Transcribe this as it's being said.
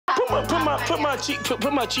Put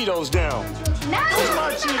my Cheetos down. No, Put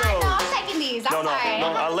my Cheetos. I'm taking these. No,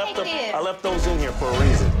 I left those in here for a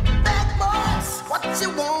reason.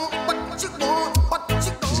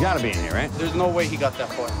 He's got to be in here, right? There's no way he got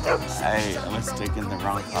that far. Hey, I must have taken the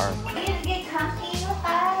wrong car. You need to get comfy with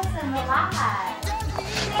us and relax.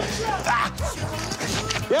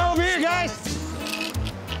 Get over here, guys.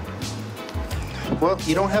 Well,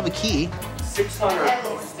 you don't have a key. 600.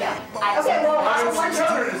 Okay, well,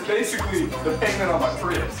 600 is basically the payment on my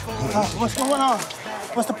Prius. What's going on?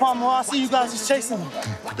 What's the problem? Well, I see you guys just chasing him.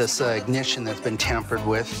 This ignition that's been tampered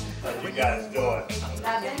with. What you guys doing?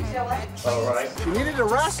 All right. You needed to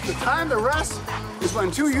rest. The time to rest is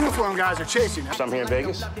when two uniformed guys are chasing you. So I'm here in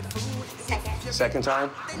Vegas? Second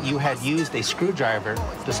time? You had used a screwdriver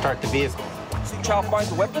to start the vehicle. Child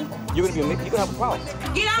finds a weapon, you're gonna have a problem.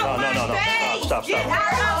 Get out No. Stop. Get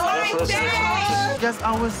out Listen. I guess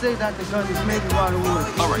I would say that the gun is maybe right away.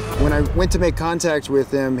 All right. When I went to make contact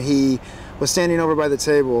with him, he was standing over by the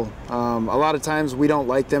table. A lot of times we don't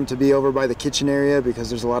like them to be over by the kitchen area because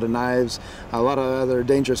there's a lot of knives, a lot of other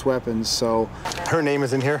dangerous weapons, so. Her name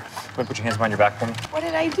is in here. Want to put your hands behind your back for me? What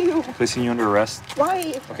did I do? Placing you under arrest.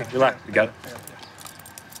 Why? Okay, relax. You got it.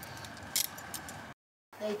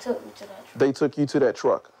 They took me to that truck. They took you to that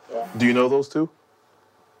truck. Yeah. Do you know those two?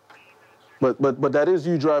 But that is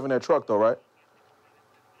you driving that truck, though, right?